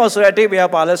အသင်းတော်ဆိုတဲ့အတိတ်ဘယ်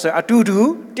ပါလဲဆိုရင်အတူတူ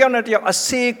တယောက်နဲ့တယောက်အ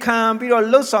စေခံပြီးတော့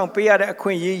လှုပ်ဆောင်ပေးရတဲ့အခွ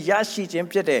င့်အရေးရရှိခြင်း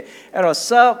ဖြစ်တယ်အဲ့တော့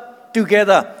serve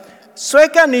together ဆွဲ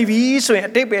ကနေပြီဆိုရင်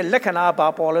အတိတ်ဘယ်လက္ခဏာဘာ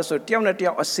ပေါ်လဲဆိုတယောက်နဲ့တ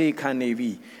ယောက်အစေခံနေ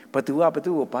ပြီဘသူကဘ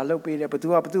သူကိုဘာလုပ်ပေးတယ်ဘသူ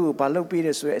ကဘသူကိုဘာလုပ်ပေးတ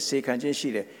ယ်ဆိုတဲ့အစေခံခြင်းရှိ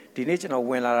တယ်ဒီနေ့ကျွန်တော်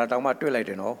ဝင်လာတာတောင်မှတွေ့လိုက်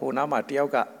တယ်နော်ဟိုနားမှာတယော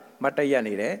က်ကမတ်တရက်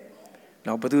နေတယ်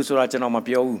နော်ဘသူဆိုတာကျွန်တော်မ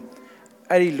ပြောဘူး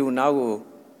အဲ့ဒီလူနာကို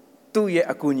သူ့ရဲ့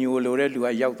အကူအညီကိုလိုတဲ့လူက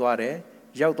ရောက်သွားတယ်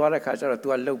ရောက်သွားတဲ့ခါကျတော့ तू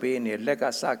ကလှုပ်ပေးနေလက်က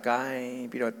စကိုင်း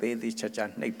ပြီးတော့သေးသေးချာချာ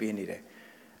နှိပ်ပေးနေတယ်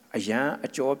အရန်အ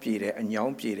ကြောပြေတယ်အညော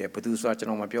င်းပြေတယ်ဘသူဆိုတာကျွန်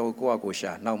တော်မပြောဘူးကိုယ့်အကို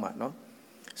ရှာနောက်မှနော်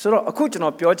ဆိုတော့အခုကျွန်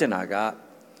တော်ပြောချင်တာက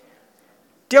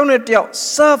တယောက်နဲ့တယောက်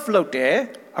serve လုပ်တယ်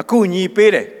အကူအညီ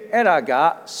ပေးတယ်အဲ့ဒါက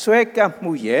ဆွဲကပ်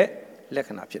မှုရဲ့လက္ခ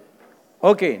ဏာဖြစ်တယ်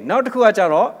Okay နောက်တစ်ခုကကြ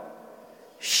တော့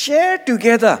share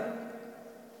together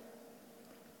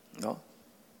နော်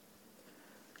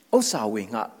ဥစ္စာဝင်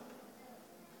ငှ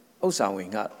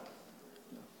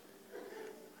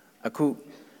အခု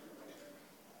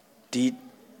ဒီ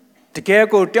တကယ်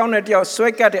ကိုတယောက်နဲ့တယောက်ဆွဲ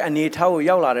ကပ်တဲ့အနေထားကို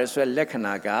ရောက်လာတဲ့ဆိုတဲ့လက္ခ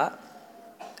ဏာက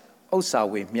ဥစ္စာ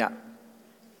ဝင်မျှ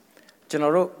ကျွန်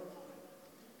တော်တို့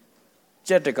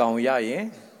ကြက်တကောင်ရရင်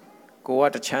ကိုက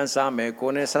တချမ်းစားမယ်ကို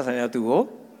နဲ့ဆက်ဆံရသူကို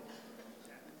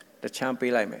တချမ်း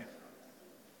ပေးလိုက်မယ်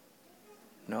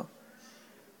နော်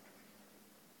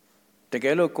တက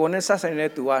ယ်လို့ကိုနဲ့ဆက်ဆံတဲ့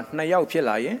သူက2ယောက်ဖြစ်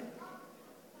လာရင်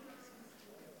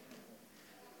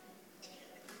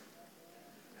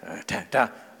ဒါ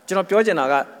ကျွန်တော်ပြောချင်တာ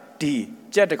ကဒီ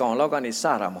ကြက်တကောင်လောက်ကနေစ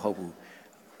တာမဟုတ်ဘူး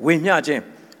ဝေမျှခြင်း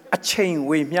အချိန်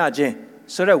ဝေမျှခြင်း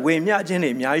ဆိုတော့ဝေမျှခြင်းတွေ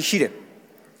အများကြီးရှိတယ်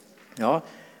နော်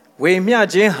ဝေမျှ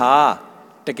ခြင်းဟာ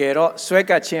တကယ်တော့ဆွဲ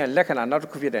ကပ်ခြင်းရဲ့လက္ခဏာနောက်တ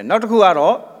စ်ခုဖြစ်တယ်နောက်တစ်ခုက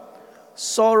တော့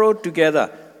sorrow together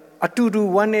အတူတူ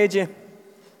ဝမ်းနည်းခြင်း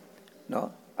နော်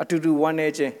အတူတူဝမ်းန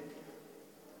ည်းခြင်း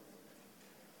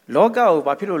လောကကို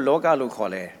ဘာဖြစ်လို့လောကလို့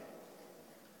ခေါ်လဲ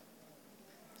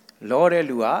လောတဲ့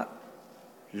လူက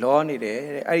လောနေတယ်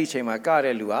တဲ့အဲ့ဒီအချိန်မှာက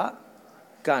တဲ့လူက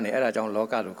ကနေအဲ့ဒါကြောင့်လော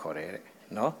ကလို့ခေါ်တယ်တဲ့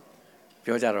နော်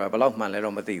ပြောကြတော့ဘယ်လောက်မှန်လဲ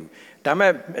တော့မသိဘူးဒါ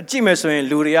မဲ့ကြည့်မယ်ဆိုရင်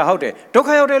လူတွေကဟုတ်တယ်ဒုက္ခ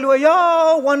ရောက်တဲ့လူကရော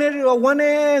က်ဝမ်းနေတယ်ဝမ်း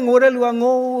နေငိုတဲ့လူက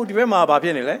ငိုဒီဘက်မှာဘာဖြ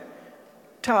စ်နေလဲ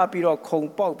ထပြီးတော့ခုံ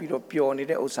ပေါက်ပြီးတော့ပျော်နေ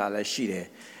တဲ့ဥစ္စာလည်းရှိတယ်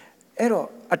အဲ့တော့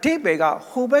အထိပ္ပယ်က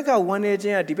ဟိုဘက်ကဝမ်းနေခြ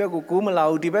င်းကဒီဘက်ကိုကိုးမလာ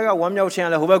ဘူးဒီဘက်ကဝမ်းမြောက်ခြင်းက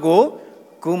လည်းဟိုဘက်ကို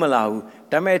ကိုးမလာဘူး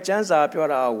ဒါမဲ့ကျမ်းစာပြော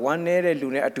တာဝမ်းနေတဲ့လူ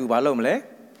နဲ့အတူဘာလုပ်မလဲ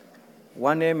ဝ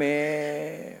မ်းနေမယ်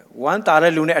ဝမ်းတာ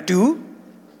တဲ့လူနဲ့အတူ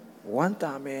ဝမ်း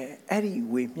တာမယ်အဲ့ဒီ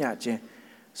ဝေမျှခြင်း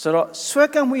ဆိုတော့ဆွဲ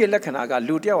ကပ်မှုရဲ့လက္ခဏာက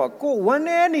လူတယောက်ကကိုယ်ဝမ်း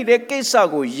နေနေတဲ့ကိစ္စ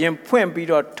ကိုရင်ဖွင့်ပြီး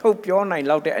တော့ထုတ်ပြောနိုင်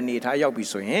လောက်တဲ့အနေအထားရောက်ပြီ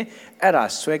ဆိုရင်အဲ့ဒါ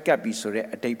ဆွဲကပ်ပြီဆိုတဲ့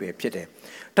အတိတ်ပဲဖြစ်တယ်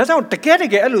ဒါကြောင့်တကယ်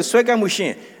အဲ့လိုဆွဲကပ်မှုရှ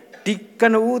င်ဒီက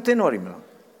နဦးအသင်းတော်တွေမလား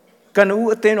ကနဦး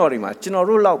အသင်းတော်တွေမှာကျွန်တော်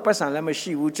တို့လောက်ပတ်စံလည်းမ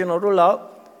ရှိဘူးကျွန်တော်တို့လောက်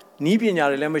နီးပညာ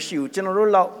တွေလည်းမရှိဘူးကျွန်တော်တို့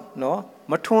လောက်နော်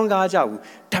မထွန်းကားကြဘူး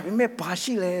ဒါပေမဲ့ဘာ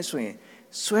ရှိလဲဆိုရင်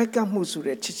ဆွဲကပ်မှုဆို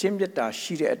တဲ့ချစ်ချင်းမြတ်တာ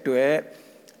ရှိတဲ့အတွက်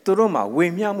သူတို့မှာဝေ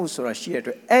မျှမှုဆိုတာရှိတဲ့အ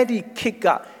တွက်အဲ့ဒီခေတ်က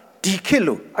ဒီခေတ်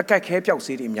လို့အကက်ခဲပြောက်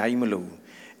ဆေးတွေအများကြီးမလိုဘူး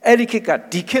အဲ့ဒီခေတ်က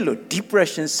ဒီခေတ်လို့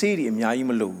depression ဆေးတွေအများကြီး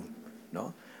မလိုဘူးเนาะ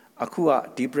အခုက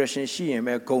depression ရှိရင်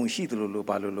ပဲဂုံရှိသလိုလို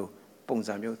ဘာလို့ပုံ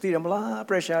စံမျိုးသိတယ်မလား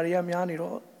pressure တွေကများနေ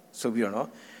တော့ဆိုပြီးတော့เนาะ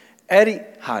အဲ့ဒီ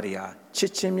ဟာတွေဟာချ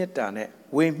စ်ချင်းမြတ်တာနဲ့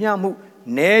ဝေမျှမှု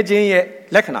နဲခြင်းရဲ့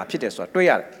လက္ခဏာဖြစ်တယ်ဆိုတာတွေ့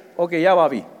ရတယ် okay ရပါ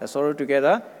ပြီ let's all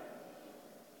together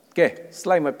ကဲ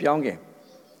slide မပြောင်းခင်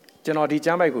ကျွန်တော်ဒီကျ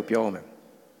မ်းပိုက်ကိုပြောအောင်မယ်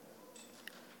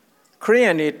ခရိယ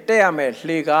န်တွေတက်ရမယ်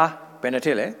လှေကားဘယ်နှထ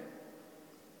စ်လဲ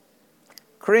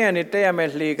ခရိယန်တွေတက်ရမယ်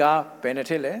လှေကားဘယ်နှ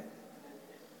ထစ်လဲ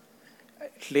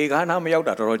လှေကားနားမရောက်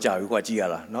တာတော်တော်ကြာပြီကွာကြည့်ရ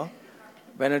တာเนาะ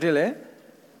ဘယ်နှထစ်လဲ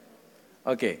โ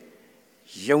อเค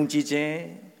ယုံကြည်ခြင်း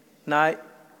၌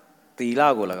သီလ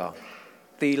ကို၎င်း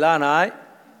သီလ၌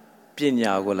ပ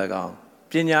ညာကို၎င်း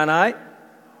ပညာ၌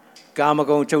ကာမ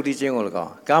ဂုဏ်ချုပ်တီးခြင်းကို၎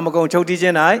င်းကာမဂုဏ်ချုပ်တီးခြ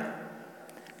င်း၌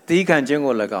သီးခံခြင်း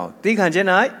ကို၎င်းသီးခံခြင်း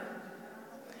၌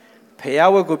ဖျား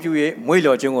ဝတ်ကိုပြု၍မွေး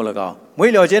လျော်ခြင်းကို၎င်း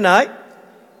မွေးလျော်ခြင်း၌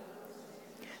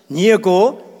ညီအကို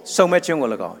စုံမဲ့ခြင်းကို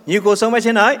၎င်းညီကိုစုံမဲ့ခြ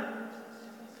င်း၌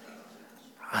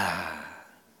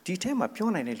ဒီထဲမှာပြော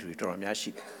နိုင်တဲ့လူတွေတော်တော်များရှိ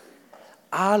တယ်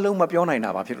အားလုံးမပြောနိုင်တာ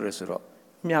ဘာဖြစ်လို့လဲဆိုတော့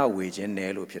မျှဝေခြင်းန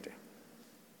ည်းလို့ဖြစ်တယ်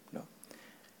နော်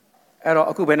အဲ့တော့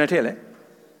အခုဘယ်နဲ့ထည့်လဲ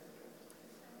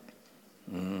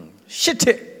ရှစ်ထ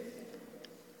စ်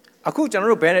အခုကျွန်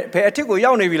တော်တို့ဘယ်အထစ်ကို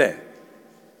ရောက်နေပြီလဲ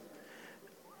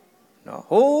နော်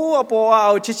ဟိုးအပေါ်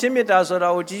အောင်ချစ်ချင်းမြတ်တာဆိုတာ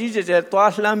ကိုကြီးကြီးကျယ်ကျယ်သွား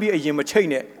လှမ်းပြီးအရင်မချိတ်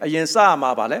နဲ့အရင်စရမှာ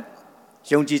ပါလေ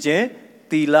ယုံကြည်ခြင်း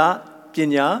Tila,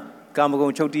 Pinya,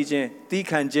 Kamagon Chotijen,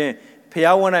 Tikanjen,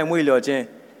 Piawana and Willojen.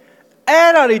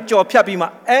 Every job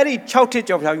Pabima, every chouted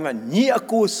job Pabima, Ni a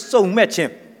go so much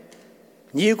him.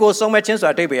 Ni go so much so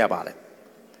I take about it.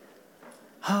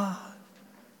 Ah,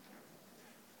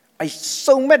 I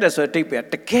so mad as I take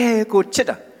it. The care go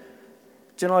chitter.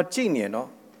 General Genie, no,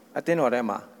 I think what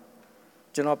Emma.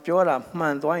 General Piola,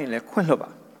 man, doing like Quinloba.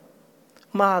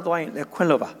 Ma doing like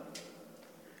Quinloba.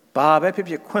 Baba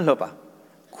Pipi Quinloba.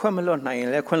 Quamelo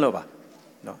nine like Quinloba.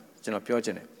 No, General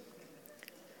Piogene.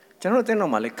 General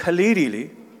Tenomali,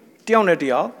 Kaliri,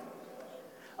 Tionadio.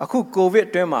 A cook go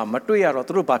with Dema, Matuya or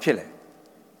through Bapile.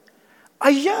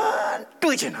 Ayan,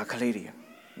 twitching a Kaliri.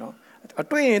 No, a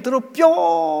twin through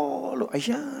Pio.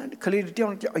 Ayan, Kaliri,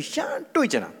 Ayan,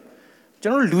 twitching.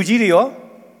 General Lugidio.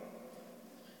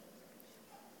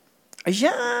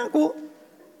 Ayan, go.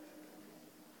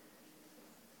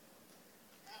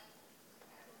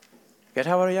 Get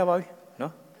how are you, boy?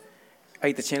 No?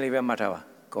 I the chili matava.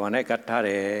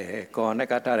 Konekatare,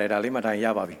 Dalimata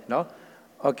Yababi. No?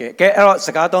 Okay, get out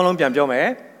Sakaton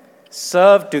Piamjome.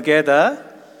 Serve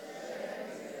together.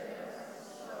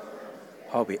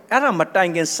 Hobby. Adam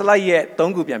Matangin Slaye,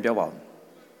 Tongu Piamjabo.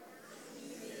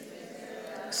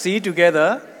 See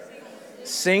together,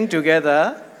 sing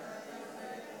together,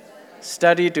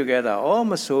 study together. Oh,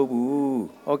 Masobu.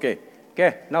 Okay,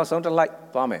 now something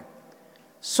like Pame.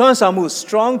 Swansamu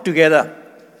strong together.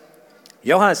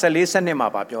 Johan said, listen him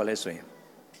up your lesson.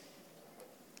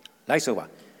 Like so.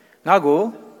 Now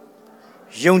go.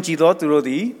 Yonchi do to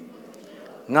Rodi.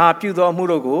 Na Pudo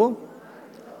Murogo.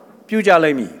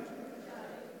 Pujalemi.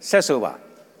 Sesova.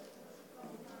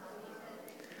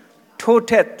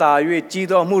 Toteta, you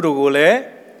Gido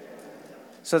Murugole.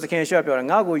 So the can shop your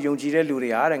Nago Yonji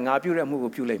Luria and Napura Mugu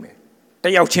Puleme.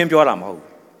 They are champion.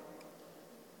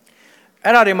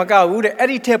 Era de Macau, the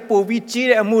editor Pobi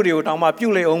G and Murio, Tama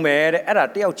Pule Ome, era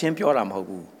Deo Champion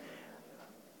Hogu.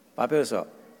 Papeso,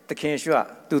 the can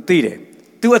shop to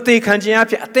Tide. Do a take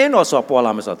Kanjiapi, a ten or so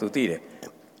Polamas to Tide.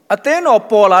 A ten or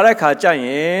Pola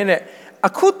Kajan, a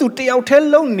could to Deo tell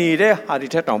long needed, had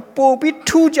it on Pobi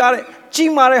 2 jar,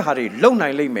 Jimare Harry, long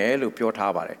nightly mail, pure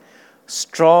tabare.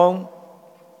 Strong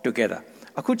together.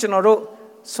 A cuchinoro,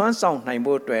 Swan Sound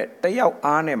Naimbo to it, they out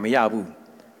Arne Miabu.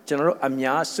 General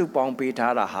Amia Supong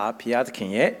Pitara Ha Piat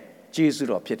King, Jesus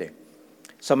or Pite.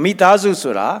 So Mitazu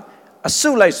Sura, a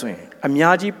Sulai swing,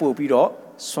 Amiaji Popido,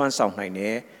 Swan Sound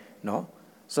Nine, no?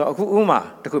 So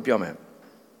Uma, the Kupiome.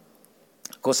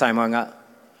 Go Simanga,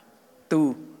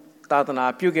 two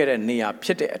Tatana Puget and Nia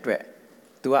Pite at wet.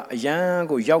 To a young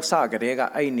Yausa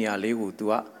Garega, Ainia Lewu,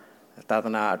 to a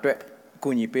Tatana at wet,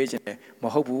 Kuni Page,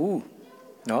 Mohobu,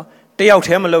 no? They out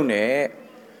him alone,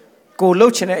 Go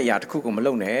lochene yat kukum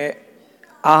alone,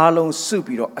 Alon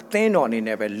supiro, a thin on in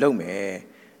ever lome.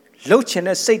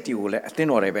 Lochene safety will a thin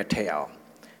or ever tail.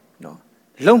 No.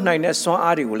 Lone nine swan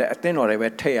ari will a thin or ever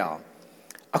tail.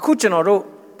 A cuchinoro,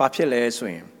 papile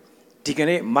swing.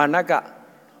 Ticane, Managa,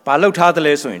 Palota the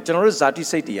lesson, General Zati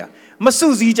Satia.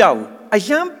 Masuzi Jau, a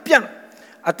young pian.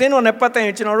 A thin on a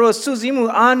pattern, General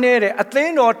Suzimu Anere, a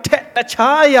thin or tet a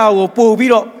chaya or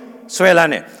poviro.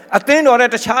 Swellane. A thin or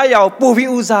at a chaya, Povi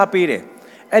Uzapire.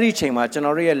 Every chamber,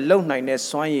 generally low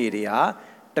nightness, soinia,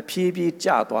 the PB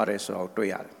Jatwares or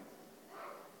Toyal.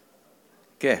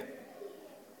 Okay.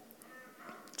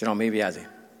 General maybe as a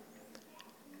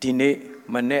Dine,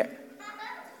 Mane,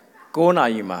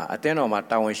 Gonaima, a ten or my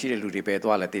town she to repair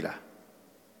Toiletilla.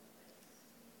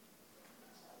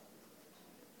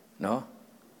 No?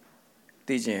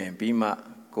 Teaching Bima,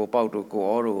 go out to go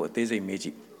or Daisy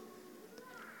Meiji.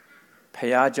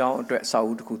 Paya John to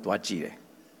South Kutwaji.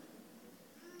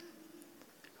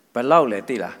 But loudly,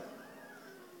 Tila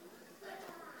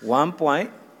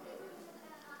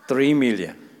 1.3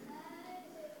 million.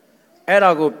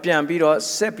 Erago Pian Biro,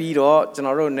 Sepiro,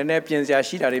 General Nenepian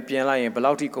Yashida, Pian Lion,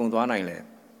 Belauti Kondwana Island.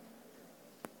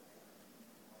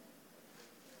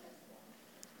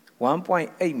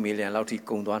 1.8 million Lauti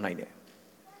Kondwana Island.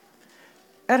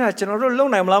 Era General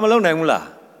Lonam Lamala.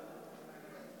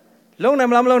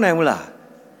 Lonam Lamala.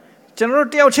 General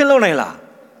Tiauchin Lonela.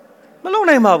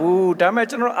 Malone Mabu, damn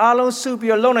General Alon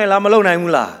Supio Lone La Malone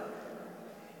Mula.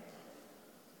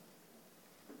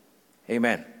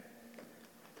 Amen.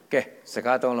 Okay,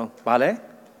 Sakaton Bale.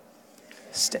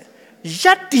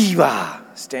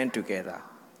 Yatiba stand together.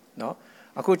 No?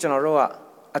 A Kuchanaroa,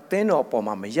 a teno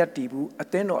poma, Yatibu, a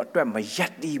teno a trap,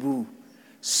 Yatibu.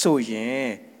 So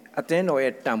ye, a teno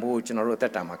a tambo, General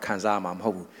Tatama, Kanzama,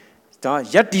 Hobu.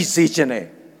 Yati Sechene.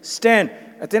 Stand.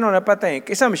 A ten on a patent,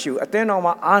 Kisam shoe, a ten on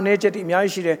my uneducated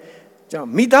Miashi,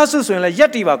 မိသားစုဆိုရင်လည်းရ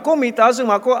က်တီပါကိုမိသားစု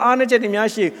မှာကိုအားနည်းချက်တွေများ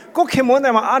ရှိကိုခင်မွန်းတ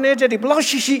ယ်မှာအားနည်းချက်တွေဘလောက်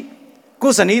ရှိ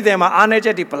ကိုဇနီးတယ်မှာအားနည်းချ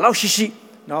က်တွေဘလောက်ရှိ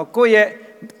နော်ကိုရဲ့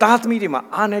သားသမီးတွေမှာ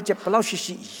အားနည်းချက်ဘလောက်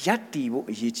ရှိရက်တီဖို့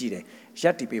အရေးကြီးတယ်ရ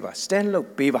က်တီပေးပါ stand လုပ်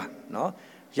ပေးပါနော်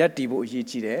ရက်တီဖို့အရေး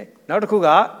ကြီးတယ်နောက်တစ်ခုက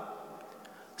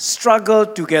struggle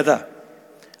together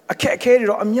အခက်အခဲတွေ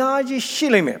တော့အများကြီးရှိ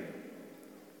လိမ့်မယ်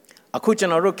အခုကျွ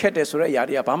န်တော်တို့ခက်တယ်ဆိုတဲ့အရာ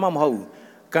တွေကဘာမှမဟုတ်ဘူး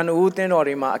ကံဦးတင်းတော်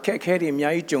တွေမှာအခက်အခဲတွေအ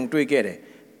များကြီးကြုံတွေ့ခဲ့တယ်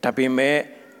ဒါပေမဲ့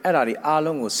အဲ့ဒါတွေအား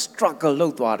လုံးကို struggle လု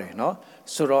ပ်သွားတယ်နော်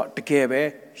ဆိုတော့တကယ်ပဲ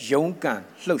ရုန်းကန်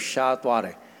လှုပ်ရှားသွားတ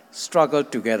ယ် struggle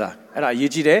together အဲ့ဒါအ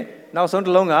ရေးကြီးတယ်နောက်ဆုံးတ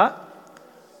စ်လုံးက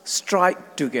strive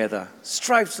together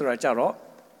strive ဆိုတာကြတော့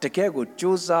တကယ်ကို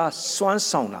စူးစမ်းစွမ်း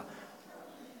ဆောင်တာ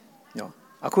နော်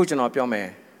အခုကျွန်တော်ပြောမယ်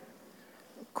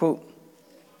ခု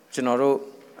ကျွန်တော်တို့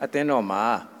အသင်းတော်မှာ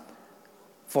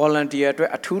volunteer အတွ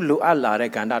က်အထူးလိုအပ်လာ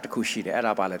တဲ့ကဏ္ဍတစ်ခုရှိတယ်အဲ့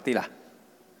ဒါပါလဲသိလား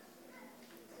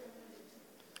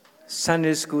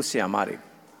Sunday school ဆရာမတွေ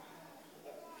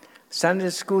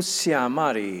Sunday school ဆရာမ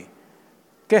တွေ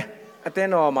ကဲအသင်း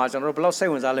တော်မှာကျွန်တော်တို့ဘယ်လောက်စိ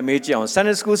တ်ဝင်စားလဲမေးကြည့်အောင်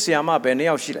Sunday school ဆရာမဘယ်နှစ်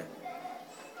ယောက်ရှိလဲ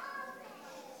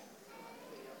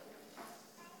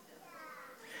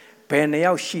ဘယ်နှစ်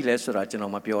ယောက်ရှိလဲဆိုတာကျွန်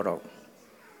တော်မပြောတော့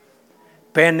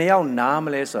ဘယ်နှစ်ယောက်နားမ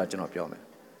လဲဆိုတာကျွန်တော်ပြောမယ်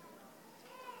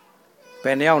ဘ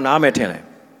ယ်နှစ်ယောက်နားမယ်ထင်လဲ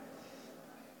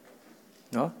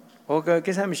နော်ဟို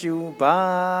ကိစ္စမရှိဘူးဘာ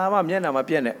မှမျက်နှာမ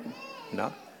ပြတ်နဲ့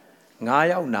နော်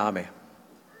9ယောက်နားမယ်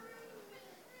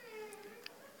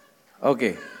โอเค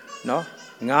နော်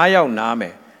9ယောက်နားမ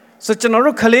ယ်ဆိုကျွန်တော်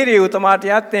တို့ကလေးတွေကိုတမန်တ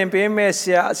ရားသင်ပေးမဲ့ဆ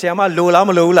ရာမလိုလား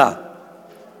မလိုဘူးလား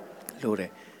လိုတယ်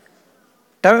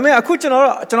ဒါပေမဲ့အခုကျွန်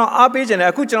တော်အားပေးခြင်းနဲ့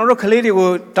အခုကျွန်တော်တို့ကလေးတွေကို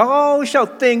တောင်းလျှောက်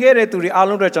သင်ခဲ့တဲ့သူတွေအား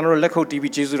လုံးအတွက်ကျွန်တော်တို့လက်ခုပ်တီး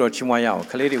ပြီးကျေးဇူးတော်ချီးမွမ်းရအောင်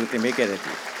ကလေးတွေကိုသင်ပေးခဲ့တဲ့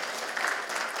သူ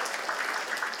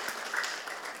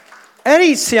အဲ့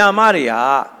ဒီဆရာမတွေက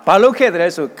ဘာလုပ်ခဲ့တ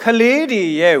ယ်ဆိုကလေးတွေ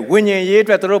ရဲ့ဝိညာဉ်ရေးအ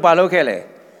တွက်သူတို့ဘာလုပ်ခဲ့လဲ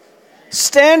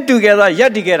stand together ရ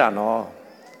ပ်တည်ခဲ့တာနော်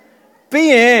ပြီး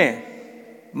ရင်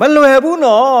မလွယ်ဘူး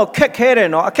နော်ခက်ခဲတယ်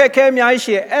နော်အခက်ခဲအများကြီး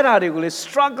ရှိရဲ့အဲ့ဒါတွေကိုလေ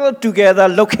struggle together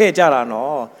လုပ်ခဲ့ကြတာ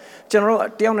နော်ကျွန်တော်တို့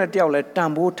တယောက်နဲ့တယောက်လဲတ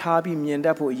န်ဖိုးထားပြီးမြင်တ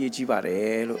တ်ဖို့အရေးကြီးပါတ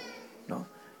ယ်လို့နော်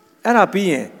အဲ့ဒါပြီး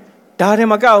ရင်ဒါတွေ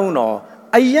မကောက်ဘူးနော်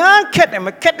အရန်ခက်တယ်မ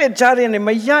ခက်တဲ့ကြားတွေနဲ့မ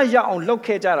ရအောင်လုပ်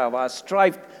ခဲ့ကြတာပါ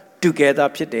strive together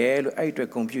ဖြစ်တယ်လို့အဲ့အတွက်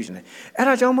confusion တယ်အဲ့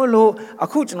ဒါကြောင့်မို့လို့အ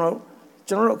ခုကျွန်တော်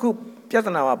တို့အခုပြဿ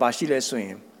နာမှာဘာရှိလဲဆိုရ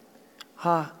င်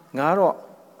ဟာငါတော့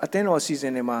အသင်းတော်စီစ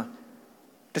ဉ်နေမှာ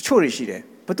တချို့တွေရှိတယ်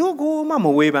ဘသူကိုမှမ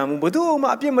ဝေဖန်ဘူးဘသူမှ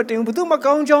အပြစ်မတင်ဘူးဘသူမှ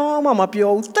ကောင်းကြောင်းမှမ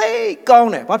ပြောဘူးတိတ်ကောင်း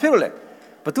တယ်ဘာဖြစ်လို့လဲ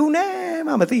ဘသူနဲ့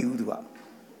မှမသိဘူးသူက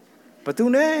ဘသူ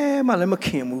နဲ့မှလည်းမခ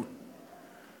င်ဘူး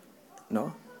နော်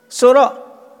ဆိုတော့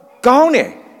ကောင်းတယ်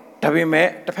ဒါပေမဲ့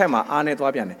တစ်ဖက်မှာအားနေ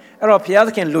သွားပြန်တယ်အဲ့တော့ဘုရားသ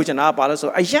ခင်လိုချင်တာကဘာလဲဆို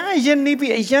အရန်ရင်းနှီး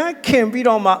ပြီးအရန်ခင်ပြီး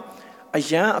တော့မှအ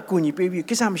ရန်အကူအညီပေးပြီး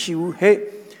ကိစ္စမရှိဘူးဟေ့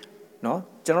နော်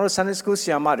ကျွန်တော်တို့ Sunday School ဆ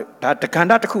ရာမတွေဒါတက္ကန္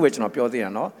တတစ်ခုပဲကျွန်တော်ပြောသေးတာ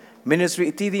နော် ministry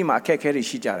အသီးသီးမှာအခက်အခဲတွေ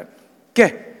ရှိကြတယ်ကဲ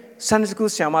Sunday School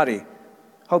ဆရာမတွေ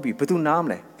ဟုတ်ပြီဘယ်သူနားမ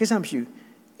လဲကိစ္စမရှိဘူး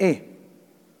အေး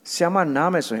ဆရာမနား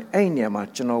မယ်ဆိုရင်အဲ့ဒီနေရာမှာ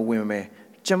ကျွန်တော်ဝင်မယ်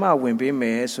ကျမဝင်ပေးမ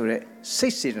ယ်ဆိုတော့စိ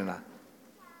တ်စေတနာ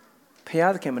ဘု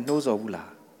ရားသခင်မနှိုးဆော်ဘူးလား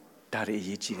ဒါတွေအ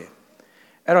ရေးကြီးတယ်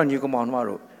အဲ့တော့ညီကောင်မောင်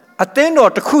တို့အသင်း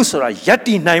တော်တစ်ခုဆိုတာယက်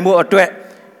တီနိုင်ဖို့အတွက်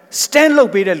stand လု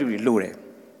ပ်ပေးတဲ့လူတွေလိုတယ်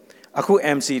အခု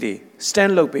MC တွေ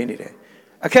stand လုပ်ပေးနေတယ်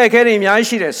အခက်အခဲတွေအများကြီး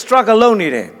ရှိတယ် struggle လုပ်နေ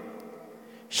တယ်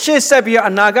ရှေ့ဆက်ပြီး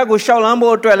အနာဂတ်ကိုရှောက်လန်း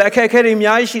ဖို့အတွက်လည်းအခက်အခဲတွေအ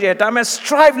များကြီးရှိတယ်ဒါပေမဲ့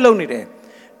strive လုပ်နေတယ်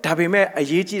ဒါပေမဲ့အ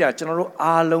ရေးကြီးတာကျွန်တော်တို့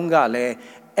အားလုံးကလည်း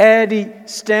အဲ့ဒီ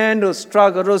stand တို့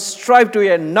struggle တို့ strive တို့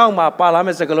ရဲ့နောက်မှာပါလာမ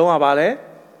ယ့်စကားလုံးကဘာလဲ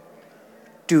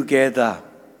together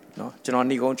နော်ကျွန်တော်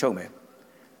ညီကုန်းချုပ်မယ်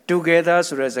together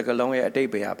ဆိုတဲ့စကားလုံးရဲ့အတိတ်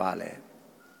ပဲပါလဲ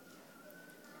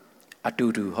အတူ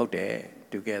တူဟုတ်တယ်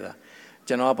together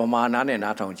ကျွန်တော်ဗမာနားနဲ့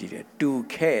နားထောင်ကြည့်တယ်တူ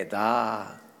ခဲ့တာ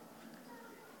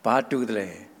ဘာတူတယ်လဲ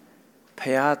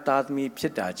ဖះသားသမီးဖြ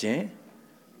စ်တာချင်း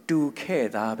တူခဲ့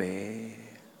တာပဲ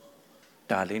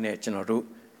ဒါလေးနဲ့ကျွန်တော်တို့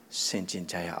ဆင်ခြင်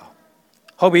ကြရအောင်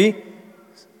ဟုတ်ပြီ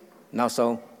နောက်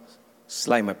ဆုံး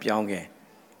slide မပြောင်းခင်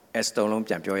S သုံးလုံး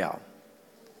ပြန်ပြောရအောင်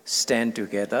stand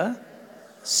together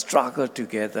struggle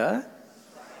together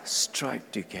strive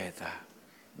together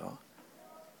နော်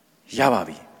ရပါ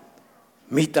ပြီ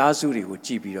မိသားစုတွေကိုကြ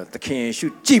ည်ပြီးတော့သခင်ယေရှု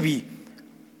ကြည်ပြီး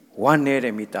ဝမ်းနေ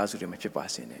တဲ့မိသားစုတွေမဖြစ်ပါ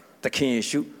စေနဲ့သခင်ယေ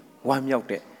ရှုဝမ်းမြောက်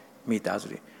တဲ့မိသားစု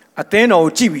တွေအသင်းတော်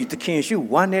ကိုကြည်ပြီးသခင်ယေရှု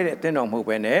ဝမ်းနေတဲ့အသင်းတော်မဟုတ်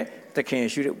ဘဲနဲ့သခင်ယေ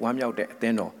ရှုရဲ့ဝမ်းမြောက်တဲ့အသ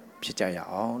င်းတော်ဖြစ်ကြရ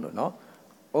အောင်လို့နော်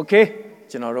โอเค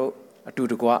ကျွန်တော်တို့အတူ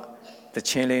တကွသ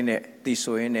ချင်းလေးနဲ့တီ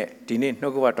ဆိုရင်းနဲ့ဒီနေ့နှု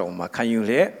တ်ကပတ်တော်မှာခံယူ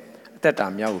လျက်အသက်တာ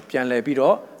များကိုပြန်လည်ပြီး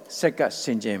တော့ဆက်ကဆ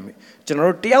င်ခြင်ကျွန်တော်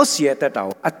တို့တယောက်စီရဲ့အသက်တာ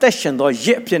ကိုအသက်ရှင်သောရ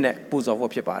စ်အဖြစ်နဲ့ပူဇော်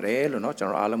ဖို့ဖြစ်ပါတယ်လို့နော်ကျွန်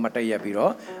တော်အားလုံးမတက်ရက်ပြီး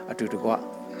တော့အတူတကွ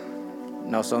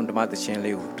နောက်ဆုံးဓမ္မသချင်း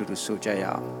လေးကိုအတူတူဆိုကြရ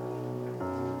အောင်